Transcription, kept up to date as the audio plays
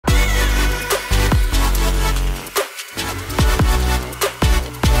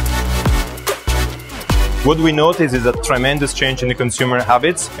What we noticed is a tremendous change in the consumer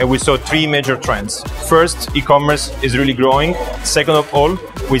habits, and we saw three major trends. First, e-commerce is really growing. Second of all,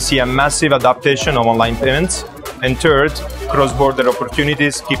 we see a massive adaptation of online payments. And third, cross-border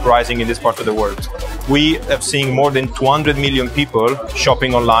opportunities keep rising in this part of the world. We have seen more than 200 million people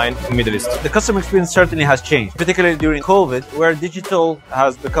shopping online in the Middle East. The customer experience certainly has changed, particularly during COVID, where digital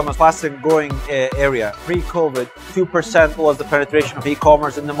has become a fastest growing area. Pre-COVID, 2% was the penetration of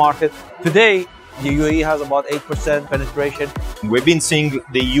e-commerce in the market. Today, the UAE has about 8% penetration. We've been seeing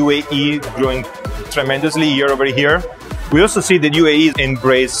the UAE growing tremendously year over year. We also see that UAE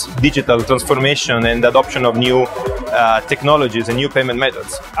embrace digital transformation and adoption of new technologies and new payment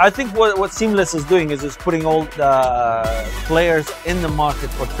methods. I think what Seamless is doing is putting all the players in the market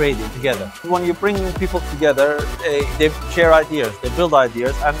for trading together. When you bring people together, they share ideas, they build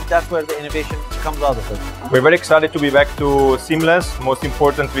ideas, and that's where the innovation comes out of it. We're very excited to be back to Seamless, most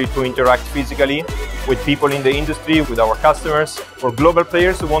importantly to interact physically with people in the industry, with our customers, for global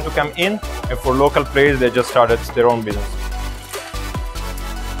players who want to come in, and for local players that just started their own business.